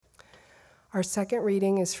Our second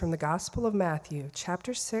reading is from the Gospel of Matthew,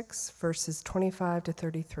 chapter 6, verses 25 to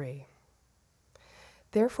 33.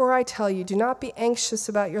 Therefore I tell you, do not be anxious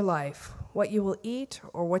about your life, what you will eat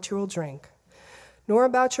or what you will drink, nor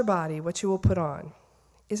about your body, what you will put on.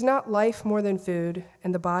 Is not life more than food,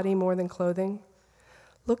 and the body more than clothing?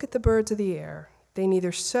 Look at the birds of the air. They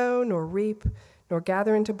neither sow nor reap nor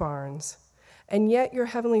gather into barns, and yet your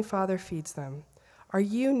heavenly Father feeds them. Are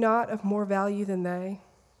you not of more value than they?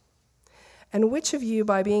 And which of you,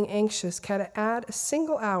 by being anxious, can add a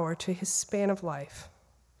single hour to his span of life?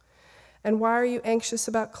 And why are you anxious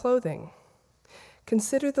about clothing?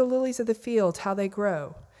 Consider the lilies of the field, how they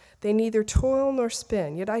grow. They neither toil nor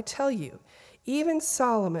spin. Yet I tell you, even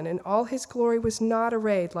Solomon in all his glory was not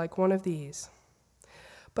arrayed like one of these.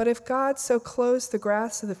 But if God so clothes the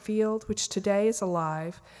grass of the field, which today is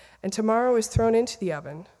alive, and tomorrow is thrown into the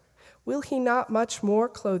oven, will he not much more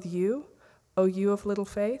clothe you, O you of little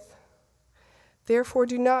faith? Therefore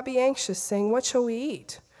do not be anxious, saying, what shall we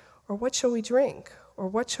eat? Or what shall we drink? Or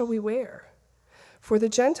what shall we wear? For the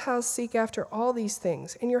Gentiles seek after all these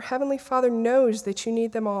things, and your heavenly Father knows that you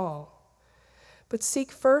need them all. But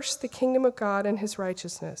seek first the kingdom of God and his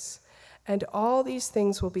righteousness, and all these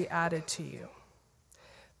things will be added to you.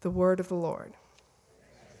 The word of the Lord.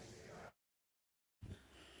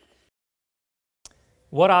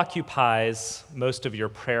 What occupies most of your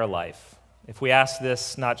prayer life? If we ask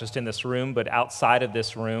this not just in this room, but outside of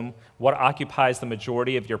this room, what occupies the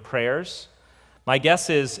majority of your prayers? My guess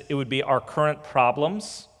is it would be our current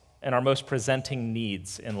problems and our most presenting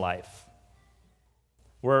needs in life.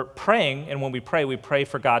 We're praying, and when we pray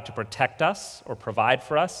for God to protect us or provide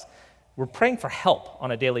for us. We're praying for help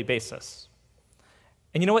on a daily basis.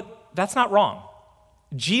 And you know what? That's not wrong.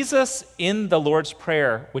 Jesus in the Lord's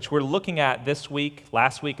Prayer, which we're looking at this week,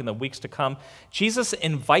 last week, and the weeks to come, Jesus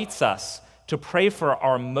invites us to pray for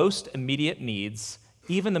our most immediate needs,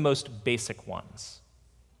 even the most basic ones.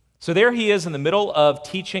 So there he is in the middle of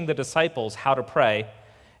teaching the disciples how to pray,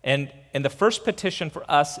 and the first petition for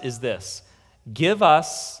us is this: give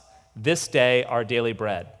us this day our daily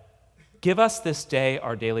bread. Give us this day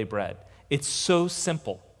our daily bread. It's so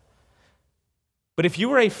simple. But if you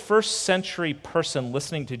were a first century person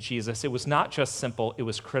listening to Jesus, it was not just simple, it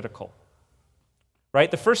was critical. Right?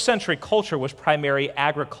 The first century culture was primarily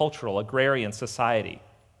agricultural, agrarian society.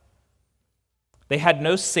 They had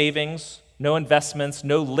no savings, no investments,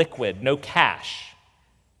 no liquid, no cash.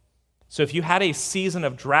 So if you had a season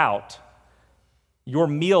of drought, your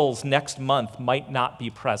meals next month might not be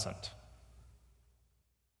present.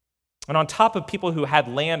 And on top of people who had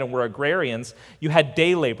land and were agrarians, you had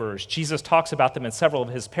day laborers. Jesus talks about them in several of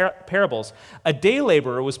his parables. A day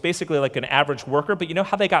laborer was basically like an average worker, but you know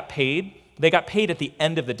how they got paid? They got paid at the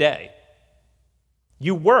end of the day.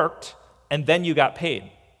 You worked, and then you got paid.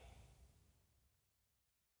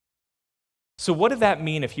 So what did that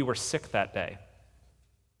mean if you were sick that day?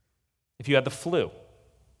 If you had the flu?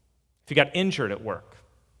 If you got injured at work?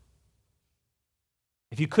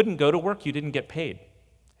 If you couldn't go to work, you didn't get paid.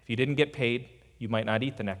 If you didn't get paid, you might not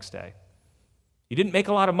eat the next day. You didn't make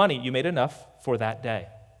a lot of money, you made enough for that day.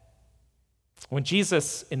 When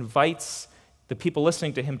Jesus invites the people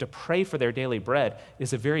listening to him to pray for their daily bread, it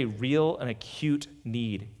is a very real and acute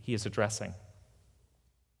need he is addressing.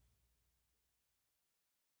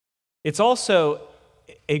 It's also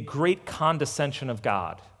a great condescension of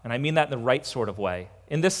God, and I mean that in the right sort of way,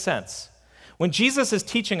 in this sense. When Jesus is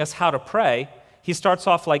teaching us how to pray, he starts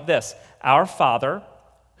off like this: Our Father,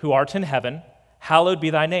 who art in heaven, hallowed be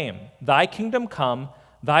thy name. Thy kingdom come,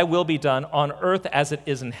 thy will be done on earth as it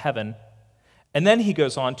is in heaven. And then he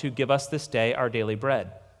goes on to give us this day our daily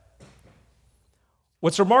bread.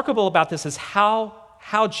 What's remarkable about this is how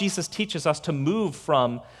Jesus teaches us to move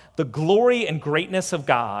from the glory and greatness of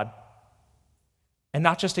God, and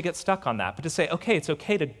not just to get stuck on that, but to say, okay, it's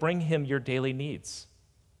okay to bring him your daily needs.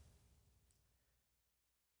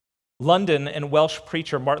 London and Welsh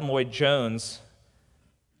preacher Martin Lloyd-Jones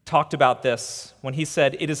talked about this when he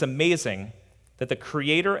said, "It is amazing that the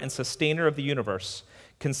creator and sustainer of the universe,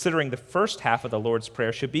 considering the first half of the Lord's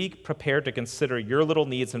Prayer, should be prepared to consider your little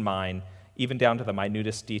needs and mine, even down to the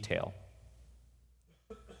minutest detail."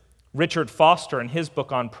 Richard Foster, in his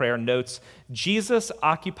book on prayer, notes, Jesus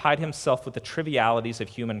occupied himself with the trivialities of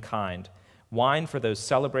humankind: wine for those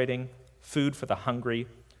celebrating, food for the hungry,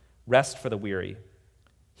 rest for the weary.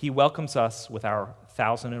 He welcomes us with our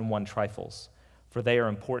 1,001 trifles, for they are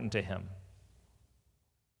important to him.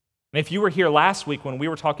 And if you were here last week when we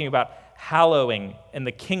were talking about hallowing and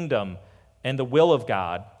the kingdom and the will of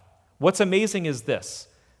God, what's amazing is this: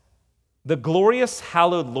 the glorious,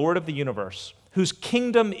 hallowed Lord of the universe, whose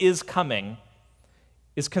kingdom is coming,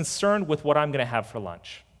 is concerned with what I'm going to have for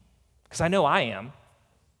lunch, because I know I am,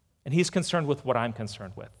 and he's concerned with what I'm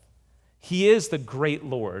concerned with. He is the great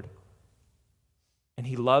Lord, and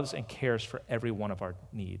he loves and cares for every one of our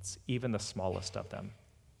needs, even the smallest of them.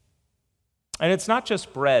 And it's not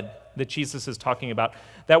just bread that Jesus is talking about.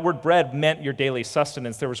 That word bread meant your daily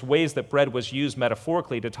sustenance. There was ways that bread was used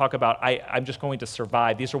metaphorically to talk about, I'm just going to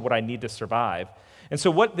survive. These are what I need to survive. And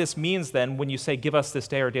so what this means then, when you say, give us this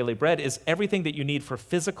day our daily bread, is everything that you need for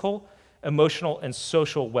physical, emotional, and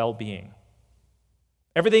social well-being.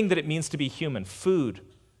 Everything that it means to be human, food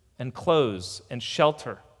and clothes and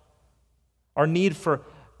shelter. Our need for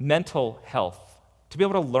mental health, to be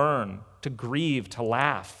able to learn, to grieve, to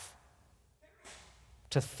laugh,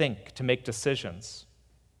 to think, to make decisions.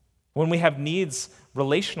 When we have needs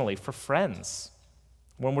relationally for friends,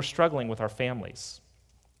 when we're struggling with our families.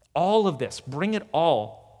 All of this, bring it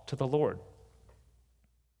all to the Lord.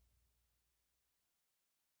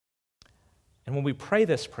 And when we pray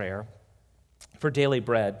this prayer for daily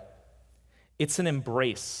bread, it's an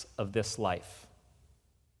embrace of this life.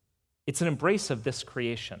 It's an embrace of this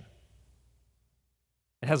creation.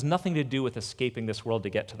 It has nothing to do with escaping this world to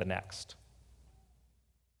get to the next.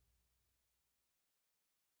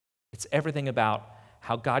 It's everything about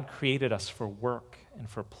how God created us for work and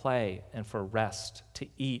for play and for rest, to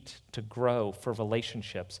eat, to grow, for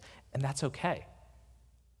relationships, and that's okay.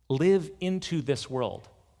 Live into this world,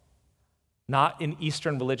 not in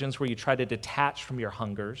Eastern religions where you try to detach from your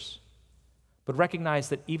hungers, but recognize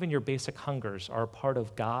that even your basic hungers are a part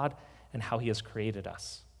of God and how he has created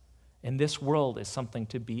us. And this world is something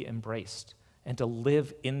to be embraced and to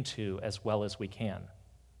live into as well as we can.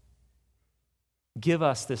 Give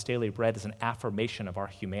us this daily bread as an affirmation of our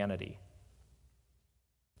humanity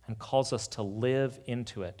and calls us to live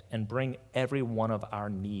into it and bring every one of our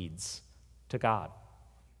needs to God.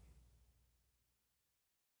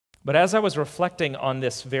 But as I was reflecting on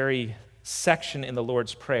this very section in the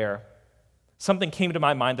Lord's Prayer, something came to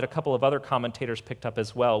my mind that a couple of other commentators picked up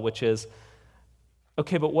as well, which is,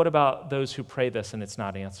 okay, but what about those who pray this and it's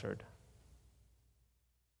not answered?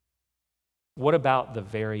 What about the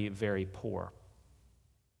very, very poor?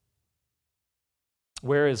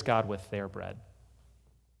 Where is God with their bread?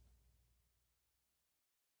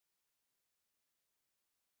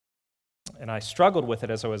 And I struggled with it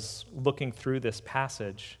as I was looking through this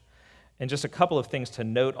passage. And just a couple of things to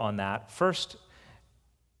note on that. First,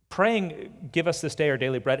 praying, give us this day our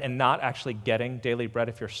daily bread, and not actually getting daily bread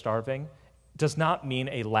if you're starving, does not mean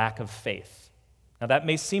a lack of faith. Now, that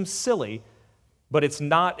may seem silly, but it's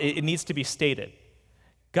not. It needs to be stated.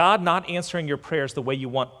 God not answering your prayers the way you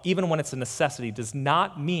want, even when it's a necessity, does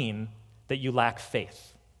not mean that you lack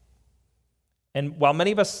faith. And while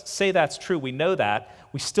many of us say that's true, we know that,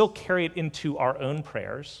 we still carry it into our own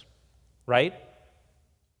prayers, right?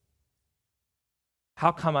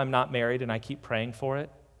 How come I'm not married and I keep praying for it?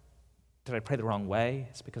 Did I pray the wrong way?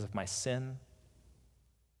 It's because of my sin.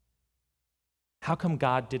 How come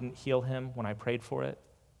God didn't heal him when I prayed for it?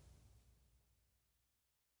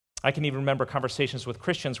 I can even remember conversations with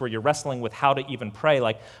Christians where you're wrestling with how to even pray.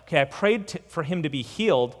 Like, okay, I prayed for him to be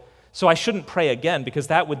healed, so I shouldn't pray again because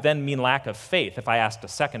that would then mean lack of faith if I asked a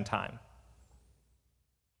second time.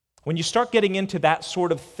 When you start getting into that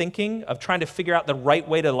sort of thinking of trying to figure out the right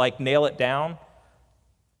way to nail it down,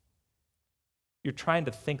 you're trying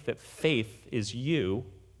to think that faith is you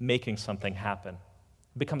making something happen.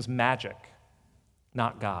 It becomes magic,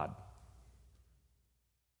 not God.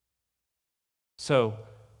 So,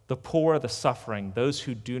 the poor, the suffering, those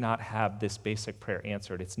who do not have this basic prayer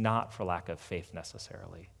answered, it's not for lack of faith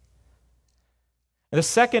necessarily. And the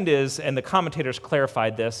second is, and the commentators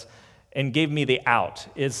clarified this and gave me the out,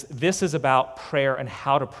 is this is about prayer and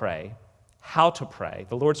how to pray. How to pray.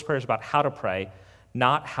 The Lord's Prayer is about how to pray,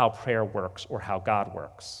 not how prayer works or how God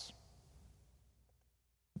works.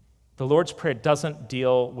 The Lord's Prayer doesn't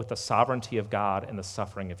deal with the sovereignty of God and the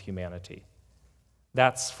suffering of humanity.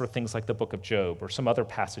 That's for things like the book of Job or some other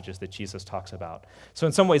passages that Jesus talks about. So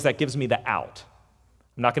in some ways, that gives me the out.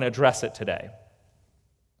 I'm not going to address it today.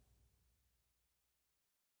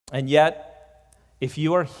 And yet, if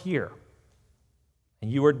you are here and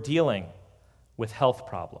you are dealing with health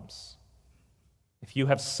problems, if you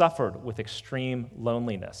have suffered with extreme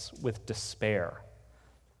loneliness, with despair,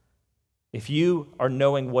 if you are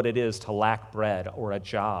knowing what it is to lack bread or a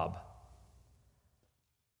job,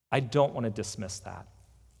 I don't want to dismiss that.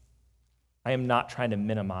 I am not trying to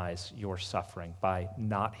minimize your suffering by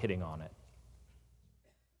not hitting on it.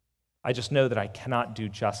 I just know that I cannot do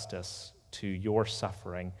justice to your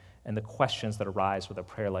suffering and the questions that arise with a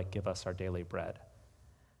prayer like, give us our daily bread.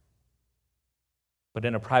 But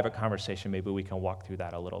in a private conversation, maybe we can walk through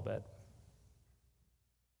that a little bit.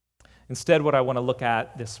 Instead, what I want to look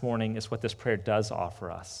at this morning is what this prayer does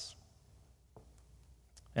offer us.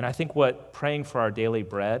 And I think what praying for our daily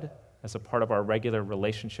bread as a part of our regular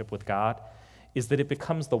relationship with God is that it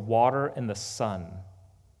becomes the water and the sun,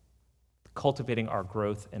 cultivating our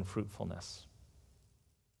growth and fruitfulness.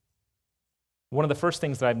 One of the first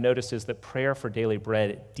things that I've noticed is that prayer for daily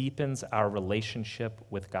bread deepens our relationship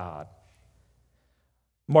with God.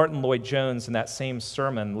 Martin Lloyd-Jones, in that same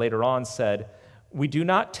sermon later on, said, "We do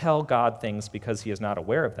not tell God things because he is not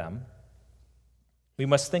aware of them. We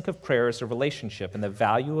must think of prayer as a relationship, and the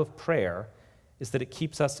value of prayer is that it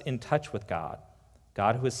keeps us in touch with God.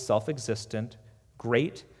 God, who is self-existent,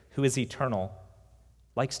 great, who is eternal,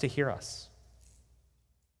 likes to hear us."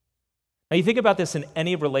 Now, you think about this in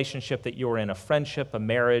any relationship that you're in, a friendship, a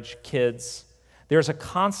marriage, kids. There's a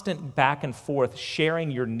constant back and forth,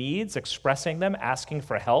 sharing your needs, expressing them, asking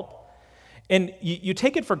for help. And you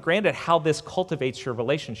take it for granted how this cultivates your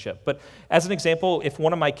relationship. But as an example, if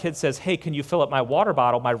one of my kids says, "Hey, can you fill up my water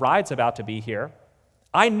bottle? My ride's about to be here,"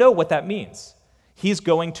 I know what that means. He's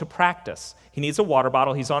going to practice. He needs a water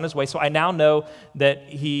bottle. He's on his way. So I now know that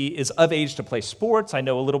he is of age to play sports. I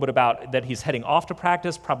know a little bit about that he's heading off to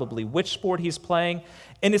practice, probably which sport he's playing.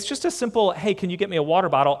 And it's just a simple, "Hey, can you get me a water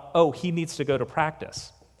bottle?" Oh, he needs to go to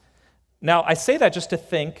practice. Now, I say that just to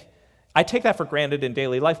think, I take that for granted in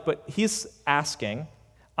daily life, but he's asking,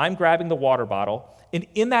 I'm grabbing the water bottle, and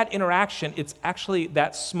in that interaction, it's actually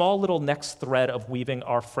that small little next thread of weaving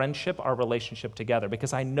our friendship, our relationship together,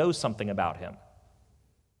 because I know something about him.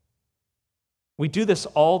 We do this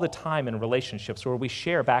all the time in relationships where we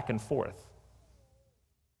share back and forth.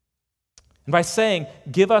 And by saying,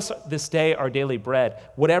 "Give us this day our daily bread,"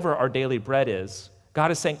 whatever our daily bread is, God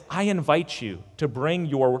is saying, I invite you to bring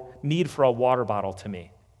your need for a water bottle to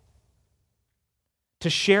me, to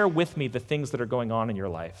share with me the things that are going on in your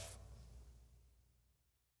life,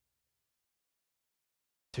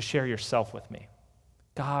 to share yourself with me.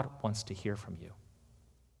 God wants to hear from you.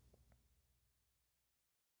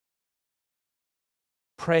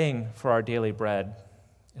 Praying for our daily bread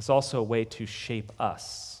is also a way to shape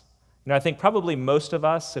us. I think probably most of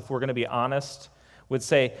us, if we're going to be honest, would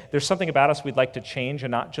say there's something about us we'd like to change,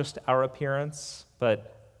 and not just our appearance,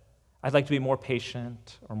 but I'd like to be more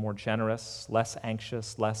patient or more generous, less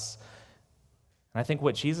anxious, less. And I think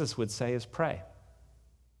what Jesus would say is pray.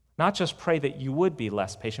 Not just pray that you would be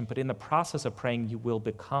less patient, but in the process of praying, you will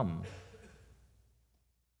become.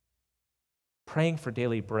 Praying for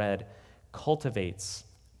daily bread cultivates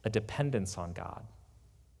a dependence on God.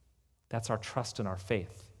 That's our trust and our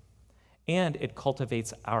faith. And it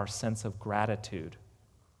cultivates our sense of gratitude.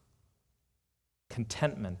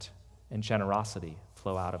 Contentment and generosity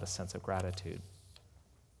flow out of a sense of gratitude.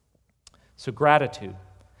 So gratitude.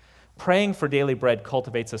 Praying for daily bread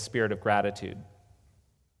cultivates a spirit of gratitude.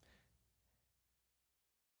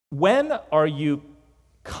 When are you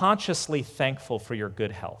consciously thankful for your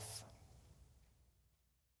good health?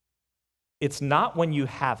 It's not when you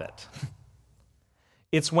have it.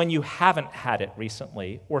 It's when you haven't had it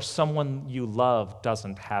recently, or someone you love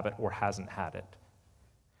doesn't have it or hasn't had it.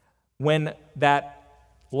 When that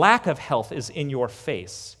lack of health is in your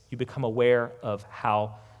face, you become aware of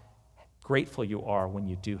how grateful you are when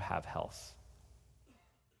you do have health.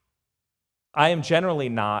 I am generally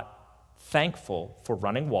not thankful for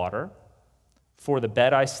running water, for the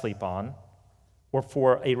bed I sleep on, or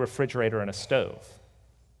for a refrigerator and a stove.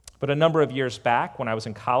 But a number of years back, when I was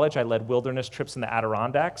in college, I led wilderness trips in the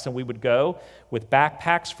Adirondacks, and we would go with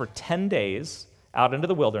backpacks for 10 days out into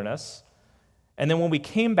the wilderness. And then when we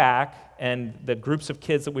came back and the groups of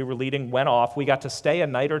kids that we were leading went off, we got to stay a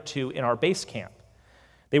night or two in our base camp.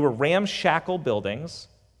 They were ramshackle buildings,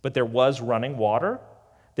 but there was running water.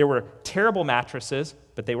 There were terrible mattresses,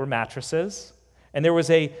 but they were mattresses. And there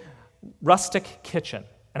was a rustic kitchen.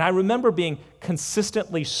 And I remember being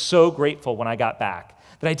consistently so grateful when I got back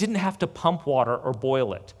that I didn't have to pump water or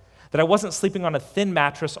boil it, that I wasn't sleeping on a thin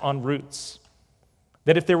mattress on roots,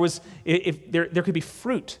 that if there could be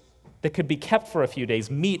fruit that could be kept for a few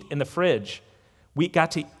days, meat in the fridge, we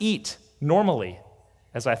got to eat normally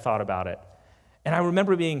as I thought about it. And I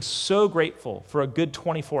remember being so grateful for a good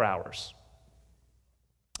 24 hours.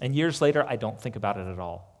 And years later, I don't think about it at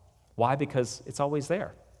all. Why? Because it's always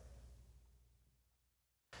there.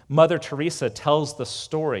 Mother Teresa tells the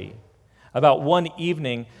story about one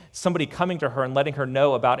evening, somebody coming to her and letting her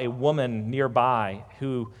know about a woman nearby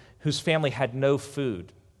whose family had no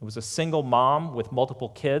food. It was a single mom with multiple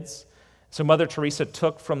kids. So Mother Teresa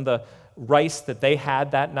took from the rice that they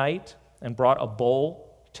had that night and brought a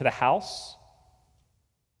bowl to the house.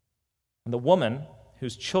 And the woman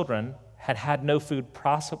whose children had had no food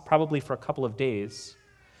probably for a couple of days,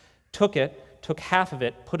 took half of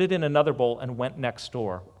it, put it in another bowl, and went next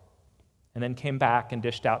door, and then came back and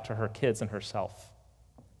dished out to her kids and herself.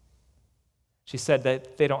 She said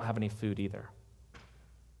that they don't have any food either.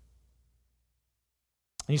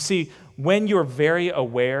 And you see, when you're very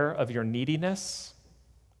aware of your neediness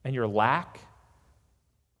and your lack,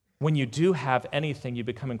 when you do have anything, you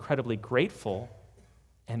become incredibly grateful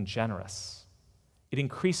and generous. It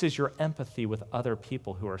increases your empathy with other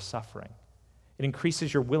people who are suffering. It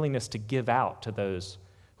increases your willingness to give out to those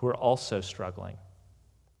who are also struggling.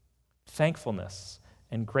 Thankfulness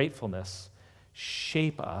and gratefulness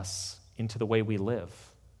shape us into the way we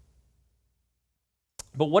live.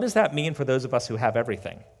 But what does that mean for those of us who have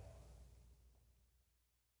everything?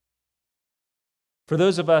 For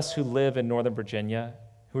those of us who live in Northern Virginia,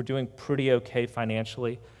 who are doing pretty okay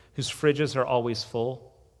financially, whose fridges are always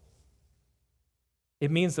full, it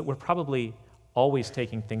means that we're probably always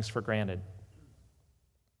taking things for granted.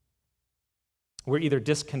 We're either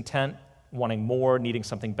discontent, wanting more, needing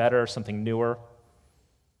something better, something newer,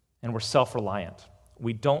 and we're self-reliant.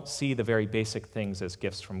 We don't see the very basic things as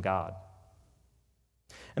gifts from God.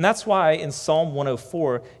 And that's why in Psalm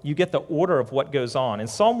 104, you get the order of what goes on. In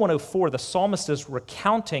Psalm 104, the psalmist is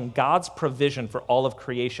recounting God's provision for all of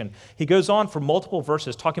creation. He goes on for multiple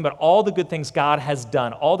verses talking about all the good things God has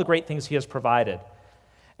done, all the great things he has provided.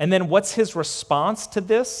 And then what's his response to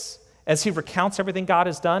this as he recounts everything God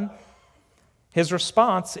has done? His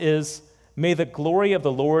response is, "May the glory of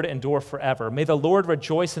the Lord endure forever. May the Lord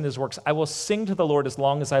rejoice in his works. I will sing to the Lord as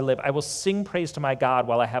long as I live. I will sing praise to my God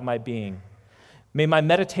while I have my being. May my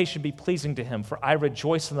meditation be pleasing to him, for I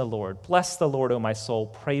rejoice in the Lord. Bless the Lord, O my soul.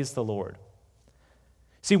 Praise the Lord."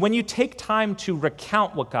 See, when you take time to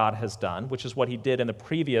recount what God has done, which is what he did in the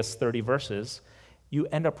previous 30 verses, you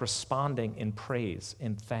end up responding in praise,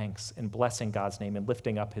 in thanks, in blessing God's name, in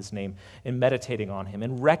lifting up his name, in meditating on him,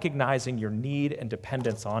 in recognizing your need and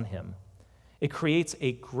dependence on him. It creates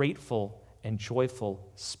a grateful and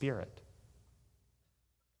joyful spirit.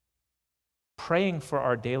 Praying for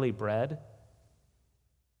our daily bread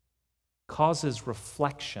causes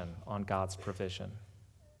reflection on God's provision,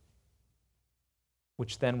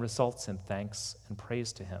 which then results in thanks and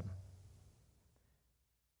praise to him.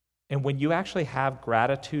 And when you actually have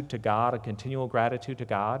gratitude to God, a continual gratitude to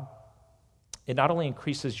God, it not only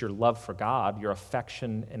increases your love for God, your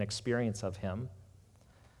affection and experience of him,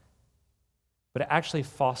 but it actually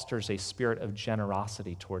fosters a spirit of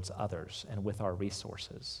generosity towards others and with our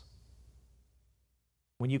resources.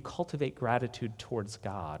 When you cultivate gratitude towards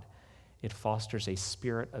God, it fosters a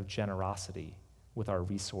spirit of generosity with our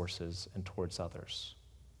resources and towards others.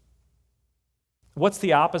 What's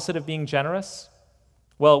the opposite of being generous?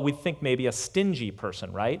 Well, we think maybe a stingy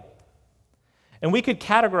person, right? And we could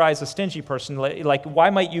categorize a stingy person like,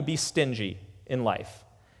 why might you be stingy in life?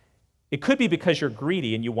 It could be because you're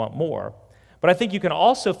greedy and you want more, but I think you can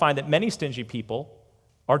also find that many stingy people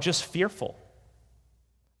are just fearful.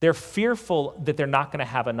 They're fearful that they're not going to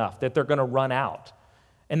have enough, that they're going to run out.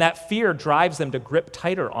 And that fear drives them to grip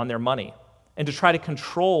tighter on their money and to try to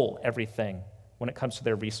control everything when it comes to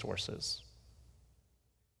their resources.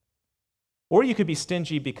 Or you could be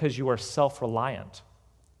stingy because you are self-reliant,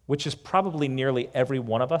 which is probably nearly every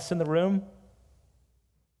one of us in the room.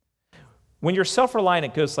 When you're self-reliant,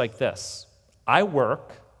 it goes like this: I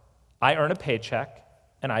work, I earn a paycheck,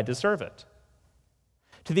 and I deserve it.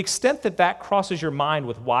 To the extent that that crosses your mind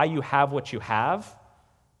with why you have what you have,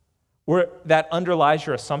 or that underlies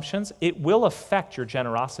your assumptions, it will affect your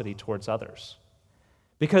generosity towards others.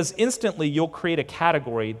 Because instantly you'll create a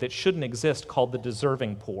category that shouldn't exist called the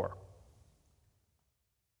deserving poor.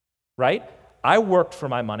 Right? I worked for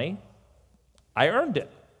my money. I earned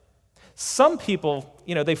it. Some people,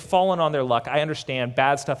 they've fallen on their luck. I understand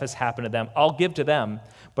bad stuff has happened to them. I'll give to them.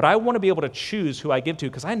 But I want to be able to choose who I give to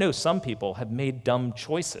because I know some people have made dumb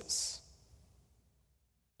choices.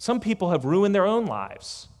 Some people have ruined their own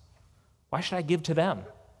lives. Why should I give to them?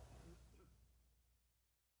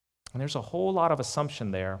 And there's a whole lot of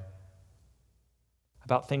assumption there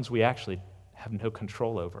about things we actually have no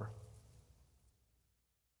control over.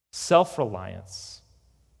 Self-reliance,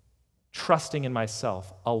 trusting in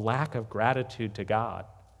myself, a lack of gratitude to God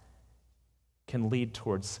can lead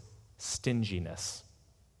towards stinginess.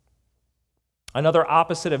 Another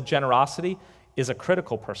opposite of generosity is a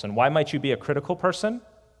critical person. Why might you be a critical person?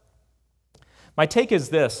 My take is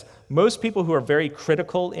this: most people who are very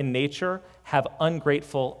critical in nature have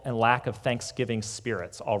ungrateful and lack of thanksgiving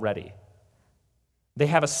spirits already. They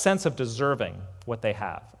have a sense of deserving what they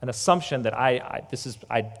have, an assumption that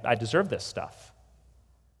I deserve this stuff.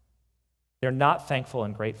 They're not thankful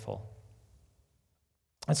and grateful.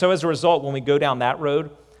 And so as a result, when we go down that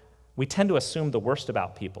road, we tend to assume the worst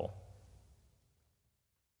about people.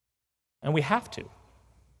 And we have to,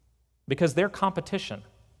 because they're competition.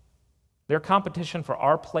 They're competition for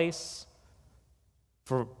our place,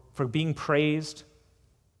 for being praised.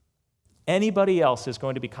 Anybody else is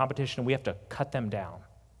going to be competition, and we have to cut them down,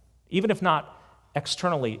 even if not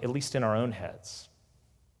externally, at least in our own heads.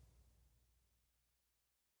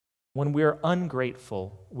 When we're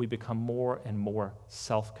ungrateful, we become more and more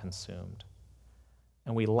self-consumed,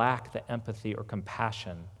 and we lack the empathy or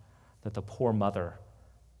compassion that the poor mother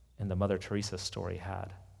in the Mother Teresa story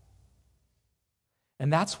had.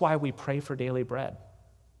 And that's why we pray for daily bread.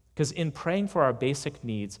 Because in praying for our basic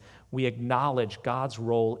needs, we acknowledge God's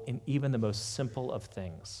role in even the most simple of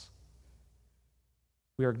things.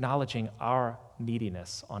 We are acknowledging our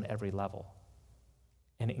neediness on every level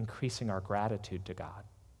and increasing our gratitude to God.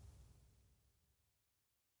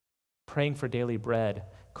 Praying for daily bread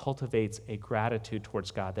cultivates a gratitude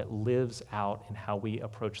towards God that lives out in how we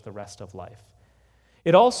approach the rest of life.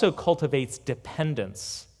 It also cultivates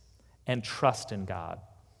dependence and trust in God.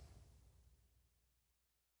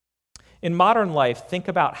 In modern life, think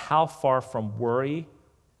about how far from worry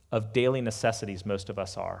of daily necessities most of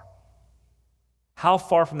us are. How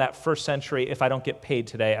far from that first century, if I don't get paid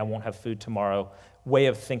today, I won't have food tomorrow, way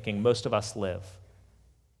of thinking most of us live.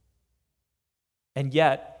 And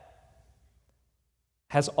yet,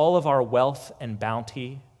 has all of our wealth and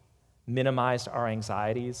bounty minimized our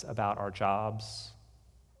anxieties about our jobs,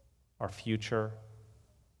 our future,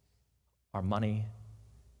 our money,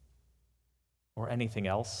 or anything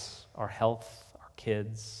else, our health, our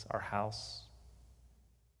kids, our house?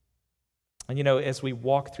 And as we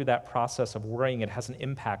walk through that process of worrying, it has an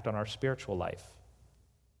impact on our spiritual life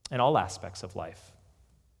and all aspects of life.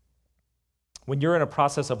 When you're in a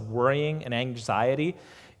process of worrying and anxiety,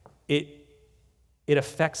 it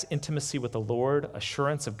affects intimacy with the Lord,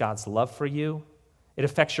 assurance of God's love for you. It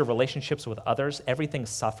affects your relationships with others. Everything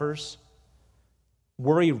suffers.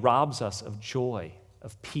 Worry robs us of joy,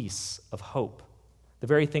 of peace, of hope, the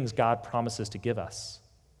very things God promises to give us.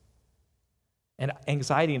 And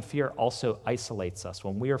anxiety and fear also isolates us.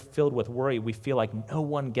 When we are filled with worry, we feel like no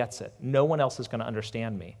one gets it. No one else is going to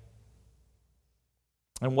understand me.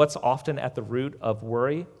 And what's often at the root of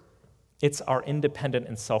worry? It's our independent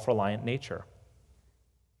and self-reliant nature.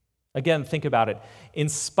 Again, think about it. In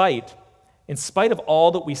spite of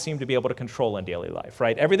all that we seem to be able to control in daily life,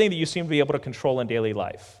 right? Everything that you seem to be able to control in daily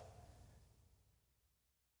life.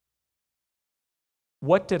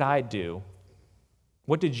 What did I do?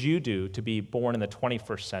 What did you do to be born in the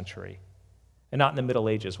 21st century and not in the Middle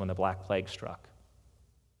Ages when the Black Plague struck?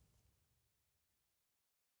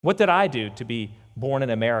 What did I do to be born in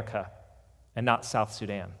America and not South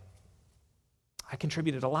Sudan? I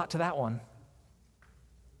contributed a lot to that one.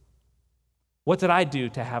 What did I do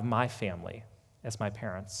to have my family as my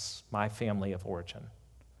parents, my family of origin?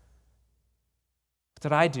 What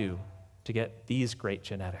did I do to get these great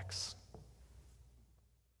genetics?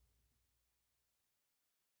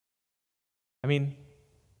 I mean,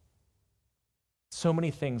 so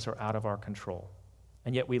many things are out of our control,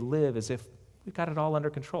 and yet we live as if we've got it all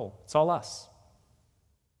under control. It's all us.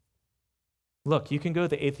 Look, you can go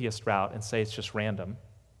the atheist route and say it's just random,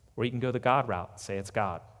 or you can go the God route and say it's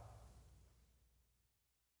God.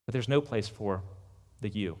 But there's no place for the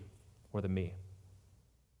you or the me.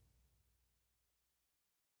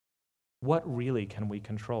 What really can we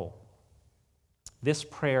control? This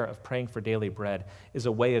prayer of praying for daily bread is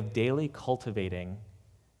a way of daily cultivating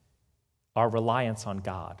our reliance on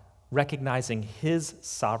God, recognizing His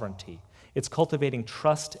sovereignty. It's cultivating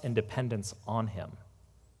trust and dependence on Him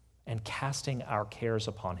and casting our cares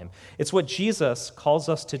upon Him. It's what Jesus calls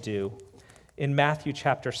us to do in Matthew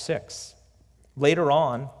chapter 6. Later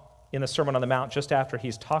on in the Sermon on the Mount, just after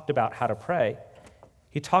He's talked about how to pray,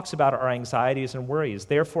 He talks about our anxieties and worries.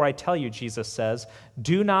 Therefore, I tell you, Jesus says,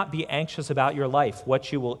 do not be anxious about your life,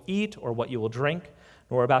 what you will eat or what you will drink,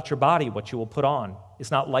 nor about your body, what you will put on.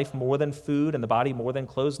 Is not life more than food and the body more than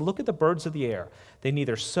clothes? Look at the birds of the air. They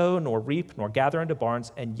neither sow nor reap nor gather into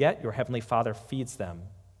barns, and yet your heavenly Father feeds them.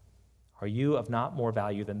 Are you of not more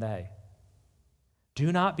value than they?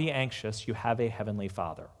 Do not be anxious. You have a heavenly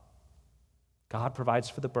Father. God provides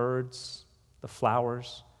for the birds, the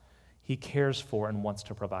flowers. He cares for and wants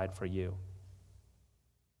to provide for you.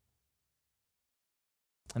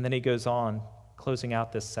 And then he goes on, closing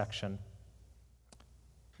out this section.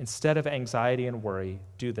 Instead of anxiety and worry,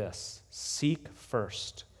 do this. Seek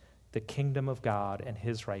first the kingdom of God and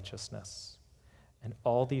His righteousness, and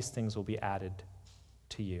all these things will be added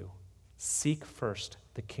to you. Seek first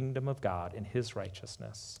the kingdom of God and his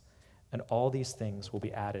righteousness, and all these things will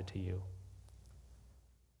be added to you.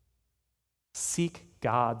 Seek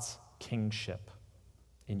God's kingship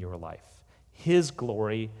in your life, his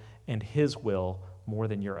glory and his will more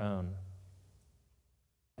than your own.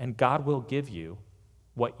 And God will give you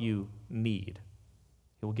what you need.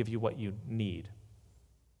 He will give you what you need,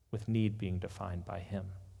 with need being defined by him.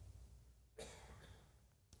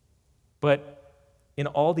 But in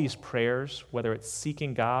all these prayers, whether it's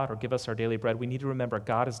seeking God or give us our daily bread, we need to remember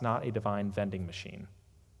God is not a divine vending machine.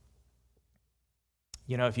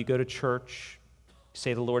 You know, if you go to church, you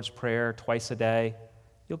say the Lord's Prayer twice a day,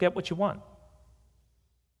 you'll get what you want.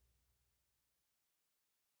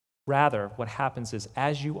 Rather, what happens is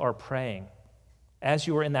as you are praying, as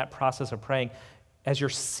you are in that process of praying, as you're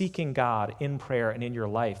seeking God in prayer and in your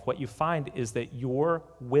life, what you find is that your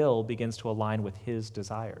will begins to align with his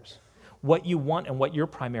desires. What you want and what you're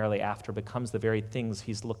primarily after becomes the very things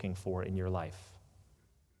he's looking for in your life.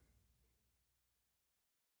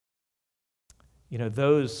 You know,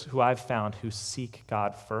 those who I've found who seek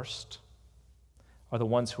God first are the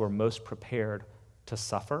ones who are most prepared to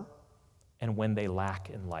suffer and when they lack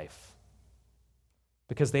in life,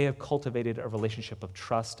 because they have cultivated a relationship of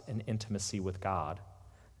trust and intimacy with God,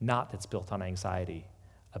 not that's built on anxiety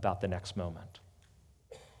about the next moment.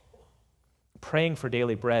 Praying for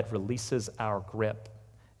daily bread releases our grip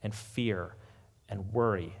and fear and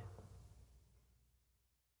worry,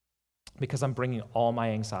 because I'm bringing all my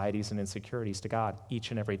anxieties and insecurities to God each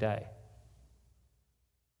and every day.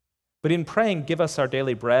 But in praying, give us our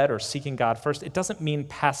daily bread, or seeking God first, it doesn't mean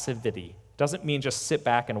passivity. It doesn't mean just sit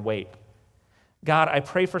back and wait. God, I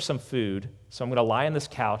pray for some food, so I'm going to lie on this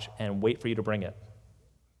couch and wait for you to bring it.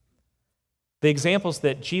 The examples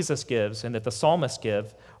that Jesus gives and that the psalmists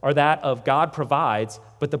give are that of God provides,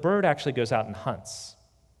 but the bird actually goes out and hunts.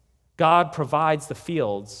 God provides the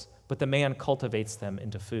fields, but the man cultivates them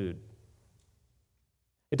into food.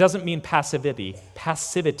 It doesn't mean passivity,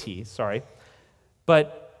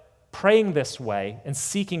 but praying this way and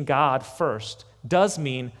seeking God first does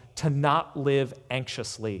mean to not live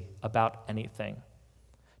anxiously about anything,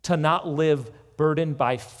 to not live burdened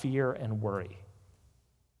by fear and worry.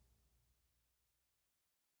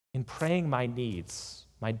 In praying my needs,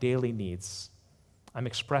 my daily needs, I'm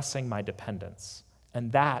expressing my dependence,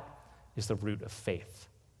 and that is the root of faith.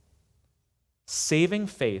 Saving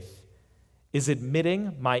faith is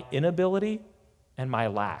admitting my inability and my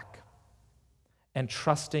lack and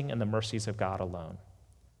trusting in the mercies of God alone.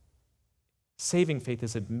 Saving faith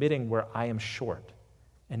is admitting where I am short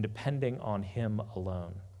and depending on him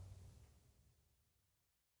alone.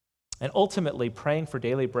 And ultimately, praying for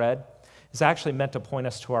daily bread is actually meant to point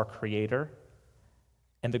us to our Creator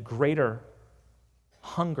and the greater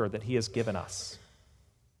hunger that he has given us.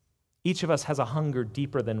 Each of us has a hunger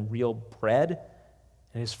deeper than real bread,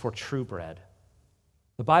 and it is for true bread.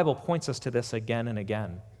 The Bible points us to this again and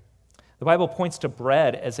again. The Bible points to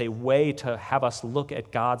bread as a way to have us look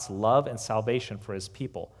at God's love and salvation for his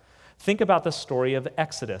people. Think about the story of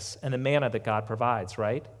Exodus and the manna that God provides,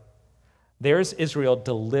 right? There's Israel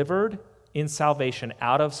delivered in salvation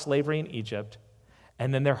out of slavery in Egypt,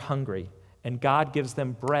 and then they're hungry, and God gives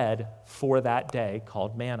them bread for that day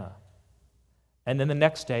called manna. And then the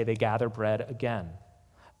next day they gather bread again,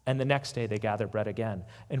 and the next day they gather bread again.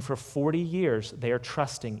 And for 40 years they are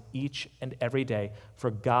trusting each and every day for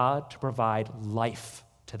God to provide life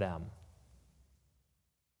to them.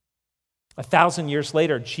 1,000 years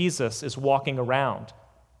later, Jesus is walking around,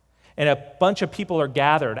 and a bunch of people are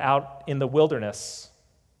gathered out in the wilderness,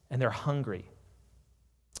 and they're hungry.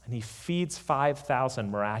 And he feeds 5,000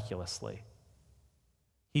 miraculously.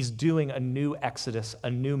 He's doing a new Exodus, a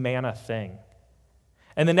new manna thing.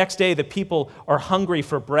 And the next day, the people are hungry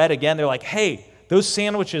for bread again. They're like, hey, those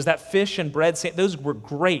sandwiches, that fish and bread, those were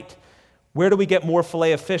great. Where do we get more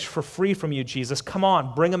filet of fish for free from you, Jesus? Come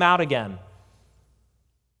on, bring them out again.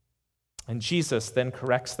 And Jesus then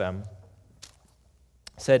corrects them.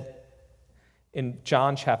 Said in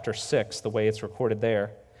John chapter 6, the way it's recorded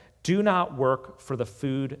there, do not work for the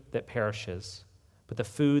food that perishes, but the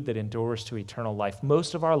food that endures to eternal life.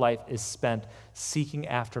 Most of our life is spent seeking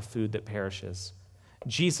after food that perishes.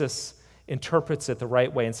 Jesus interprets it the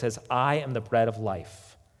right way and says, I am the bread of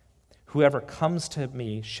life. Whoever comes to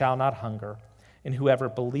me shall not hunger, and whoever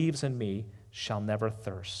believes in me shall never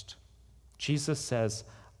thirst. Jesus says,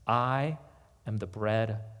 I am the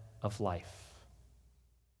bread of life.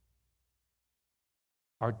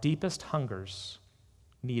 Our deepest hungers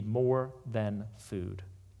need more than food.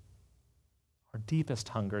 Our deepest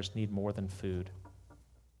hungers need more than food.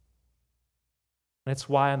 And it's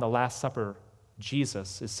why on the Last Supper,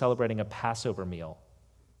 Jesus is celebrating a Passover meal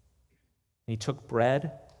he took bread,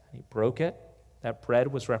 and he broke it. That bread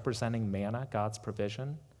was representing manna, God's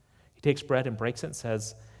provision. He takes bread and breaks it and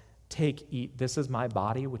says, "Take, eat, this is my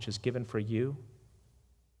body, which is given for you."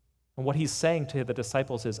 And what he's saying to the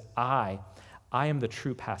disciples is, I am the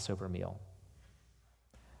true Passover meal.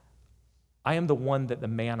 I am the one that the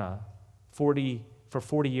manna for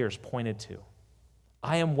 40 years pointed to.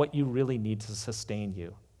 I am what you really need to sustain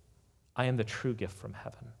you. I am the true gift from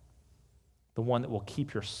heaven, the one that will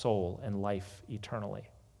keep your soul and life eternally.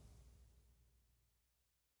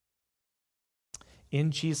 In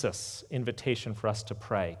Jesus' invitation for us to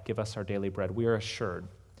pray, "Give us our daily bread," we are assured.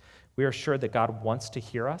 We are assured that God wants to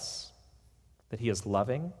hear us, that he is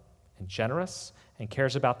loving and generous and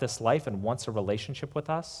cares about this life and wants a relationship with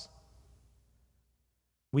us.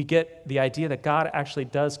 We get the idea that God actually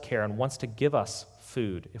does care and wants to give us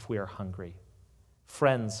food if we are hungry,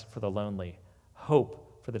 friends for the lonely,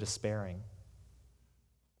 hope for the despairing.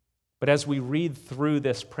 But as we read through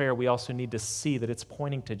this prayer, we also need to see that it's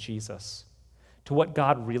pointing to Jesus, to what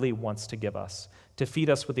God really wants to give us, to feed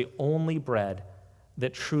us with the only bread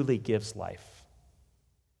that truly gives life,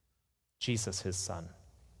 Jesus, his Son.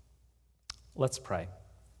 Let's pray.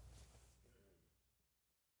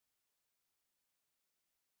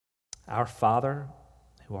 Our Father,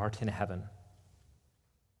 who art in heaven,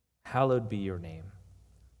 hallowed be your name.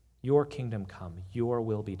 Your kingdom come, your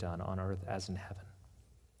will be done on earth as in heaven.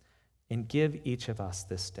 And give each of us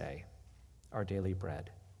this day our daily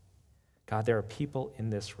bread. God, there are people in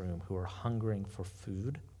this room who are hungering for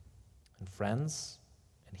food and friends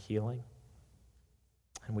and healing,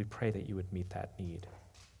 and we pray that you would meet that need.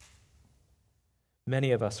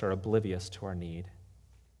 Many of us are oblivious to our need,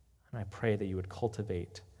 and I pray that you would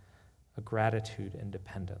cultivate a gratitude and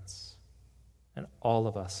dependence. And all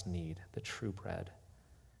of us need the true bread.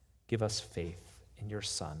 Give us faith in your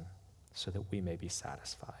Son so that we may be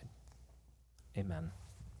satisfied. Amen.